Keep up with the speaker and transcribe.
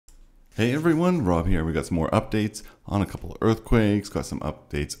Hey everyone, Rob here. We got some more updates on a couple of earthquakes, got some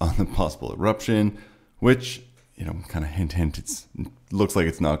updates on the possible eruption, which, kind of hint, it looks like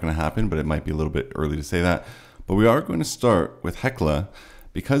it's not going to happen, but it might be a little bit early to say that. But we are going to start with Hekla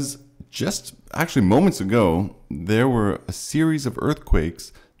because just actually moments ago, there were a series of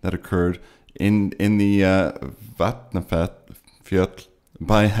earthquakes that occurred in the Vatnajökull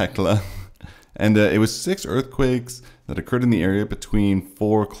by Hekla. And it was 6 earthquakes that occurred in the area between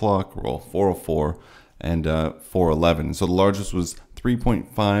 4 o'clock, 4:04 and 4:11. So the largest was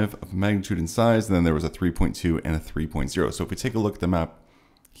 3.5 of magnitude in size, and then there was a 3.2 and a 3.0. So if we take a look at the map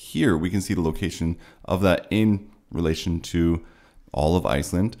here, we can see the location of that in relation to all of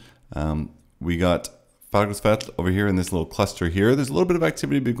Iceland. We got Fagradalsfjall over here in this little cluster here. There's a little bit of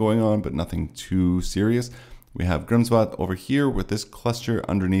activity going on, but nothing too serious. We have Grímsvötn over here with this cluster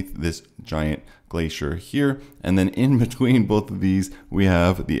underneath this giant glacier here. And then in between both of these, we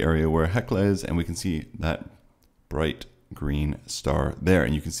have the area where Hekla is, and we can see that bright green star there.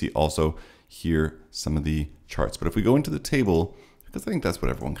 And you can see also here some of the charts. But if we go into the table, because I think that's what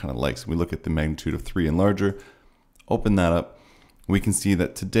everyone kind of likes, we look at the magnitude of 3 and larger, open that up, we can see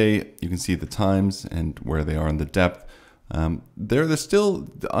that today, you can see the times and where they are in the depth. They're still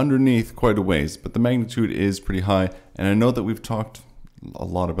underneath quite a ways, but the magnitude is pretty high. And I know that we've talked a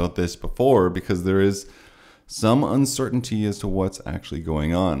lot about this before because there is some uncertainty as to what's actually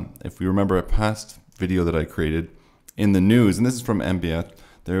going on. If we remember a past video that I created in the news, and this is from MBF,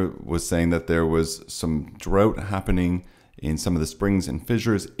 there was saying that there was some drought happening in some of the springs and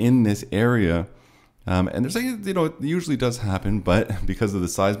fissures in this area. And they're saying, it usually does happen, but because of the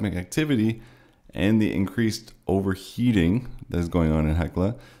seismic activity and the increased overheating that is going on in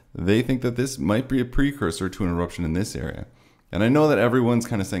Hekla, they think that this might be a precursor to an eruption in this area. And I know that everyone's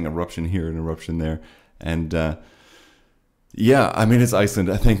kind of saying eruption here and eruption there. And yeah, I mean, it's Iceland.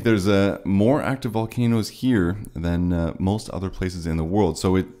 I think there's more active volcanoes here than most other places in the world.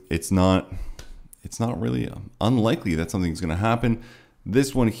 So it's not really unlikely that something's going to happen.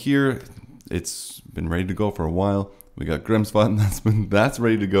 This one here, it's been ready to go for a while. We got Grímsvötn, that's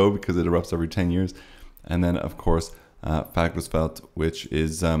ready to go because it erupts every 10 years. And then, of course, Fagradalsfjall, which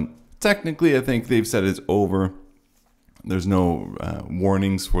is technically, I think they've said it's over. There's no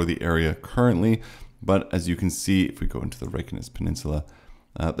warnings for the area currently. But as you can see, if we go into the Reykjanes Peninsula,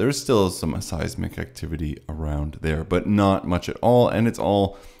 there's still some seismic activity around there, but not much at all. And it's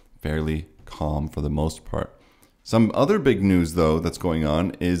all fairly calm for the most part. Some other big news, though, that's going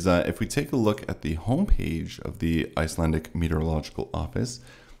on is if we take a look at the homepage of the Icelandic Meteorological Office,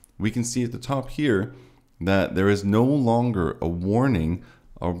 we can see at the top here that there is no longer a warning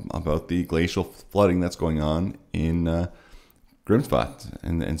about the glacial flooding that's going on in Grímsvötn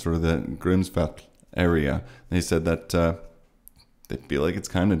and sort of the Grímsvötn area. They said that they feel like it's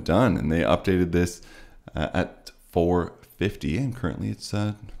kind of done, and they updated this at 4:50, and currently it's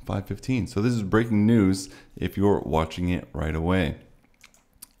 5:15. So this is breaking news if you're watching it right away.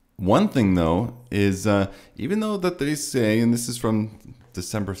 One thing though is even though that they say, and this is from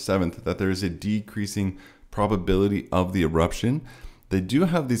December 7th, that there is a decreasing probability of the eruption, they do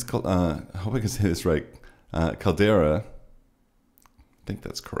have these, I hope I can say this right, Caldera, I think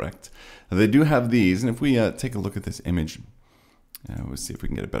that's correct. They do have these, and if we take a look at this image, we'll see if we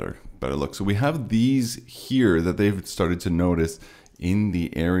can get a better look. So we have these here that they've started to notice in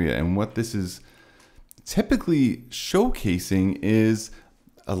the area. And what this is typically showcasing is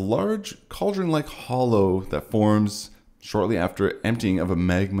a large cauldron-like hollow that forms shortly after emptying of a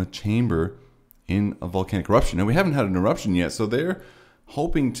magma chamber in a volcanic eruption. Now, we haven't had an eruption yet, so they're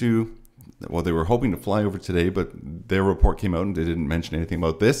hoping to, well, they were hoping to fly over today, but their report came out and they didn't mention anything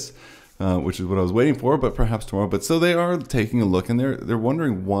about this. Which is what I was waiting for, but perhaps tomorrow. But so they are taking a look, and they're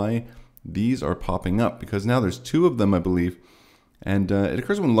wondering why these are popping up, because now there's 2 of them, I believe, and it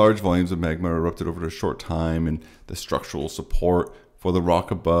occurs when large volumes of magma are erupted over a short time, and the structural support for the rock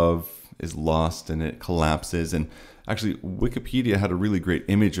above is lost, and it collapses. And actually, Wikipedia had a really great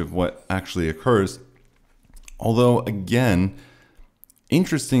image of what actually occurs. Although, again,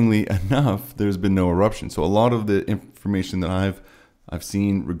 interestingly enough, there's been no eruption. So a lot of the information that I've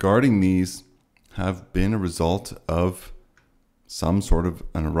seen regarding these have been a result of some sort of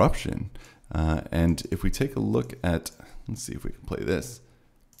an eruption. And if we take a look at, let's see if we can play this.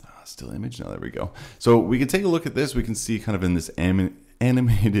 Still image, now there we go. So we can take a look at this. We can see kind of in this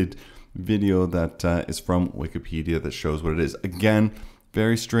animated video that is from Wikipedia that shows what it is. Again,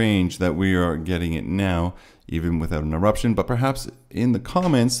 very strange that we are getting it now, even without an eruption. But perhaps in the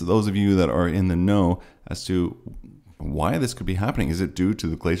comments, those of you that are in the know as to why this could be happening. Is it due to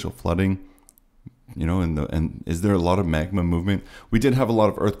the glacial flooding you know, and is there a lot of magma movement? We did have a lot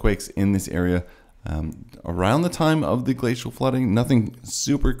of earthquakes in this area around the time of the glacial flooding. Nothing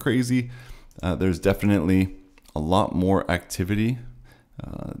super crazy. There's definitely a lot more activity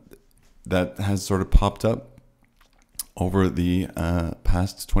that has sort of popped up over the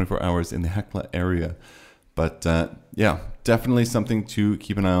past 24 hours in the Hekla area. But yeah, definitely something to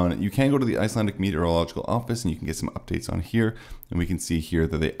keep an eye on. You can go to the Icelandic Meteorological Office and you can get some updates on here. And we can see here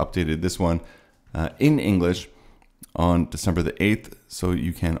that they updated this one in English on December the 8th. So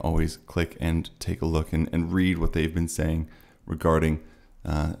you can always click and take a look and read what they've been saying regarding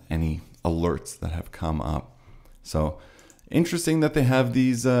any alerts that have come up. So interesting that they have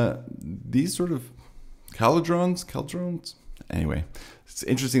these sort of caldrons. Anyway, it's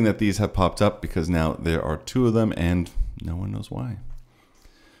interesting that these have popped up because now there are two of them and no one knows why.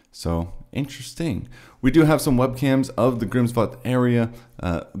 So interesting. We do have some webcams of the Grímsvötn area.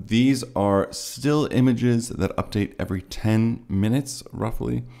 These are still images that update every 10 minutes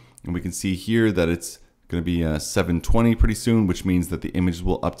roughly. And we can see here that it's going to be 7:20 pretty soon, which means that the images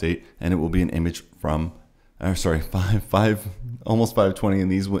will update and it will be an image from, almost 5:20,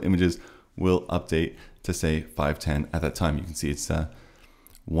 and these images will update to say 5:10 at that time. You can see it's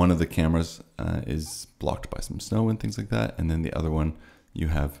one of the cameras is blocked by some snow and things like that, and then the other one you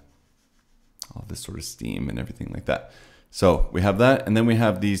have all this sort of steam and everything like that. So we have that, and then we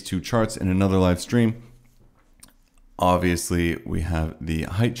have these two charts in another live stream. Obviously we have the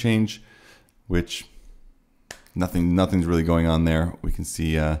height change, which nothing's really going on there. We can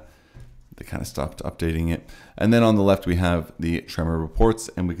see they kind of stopped updating it. And then on the left, we have the tremor reports,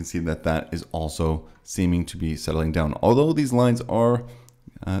 and we can see that that is also seeming to be settling down. Although these lines are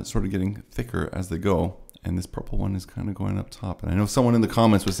sort of getting thicker as they go, and this purple one is kind of going up top. And I know someone in the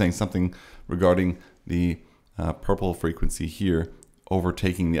comments was saying something regarding the purple frequency here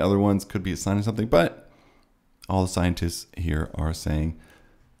overtaking the other ones. Could be a sign of something, but all the scientists here are saying,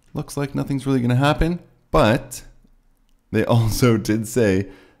 looks like nothing's really going to happen. But they also did say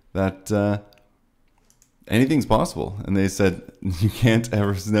that anything's possible. And they said you can't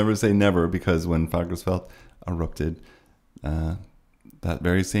never say never, because when Fagradalsfjall erupted that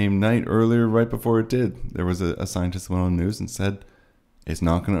very same night earlier, right before it did, there was a scientist who went on the news and said it's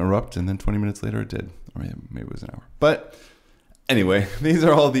not going to erupt, and then 20 minutes later it did, or maybe it was an hour. But anyway, these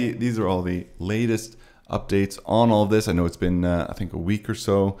are all the latest updates on all of this. I know it's been I think a week or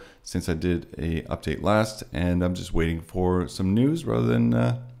so since I did a update last, and I'm just waiting for some news rather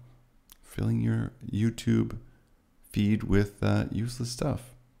than filling your YouTube feed with useless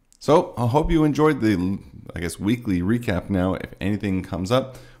stuff. So I hope you enjoyed the, I guess, weekly recap now. If anything comes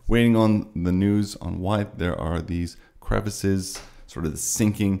up, waiting on the news on why there are these crevices, sort of the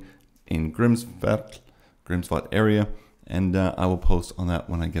sinking in Grímsvötn area. And I will post on that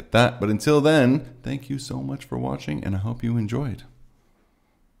when I get that. But until then, thank you so much for watching, and I hope you enjoyed.